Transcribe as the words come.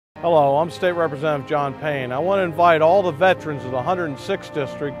Hello, I'm State Representative John Payne. I want to invite all the veterans of the 106th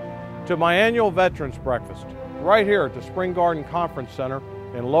District to my annual Veterans Breakfast right here at the Spring Garden Conference Center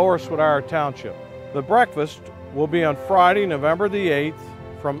in Lower Swidara Township. The breakfast will be on Friday, November the 8th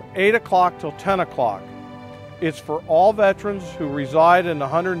from 8 o'clock till 10 o'clock. It's for all veterans who reside in the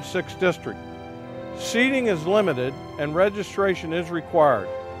 106th District. Seating is limited and registration is required.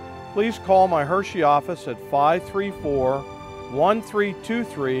 Please call my Hershey office at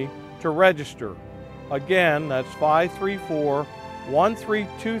 534-1323 to register. Again, that's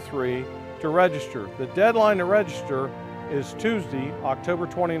 534-1323 to register. The deadline to register is Tuesday, October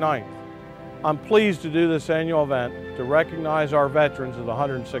 29th. I'm pleased to do this annual event to recognize our veterans of the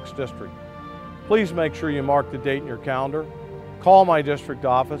 106th District. Please make sure you mark the date in your calendar, call my district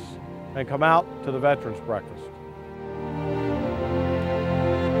office, and come out to the Veterans Breakfast.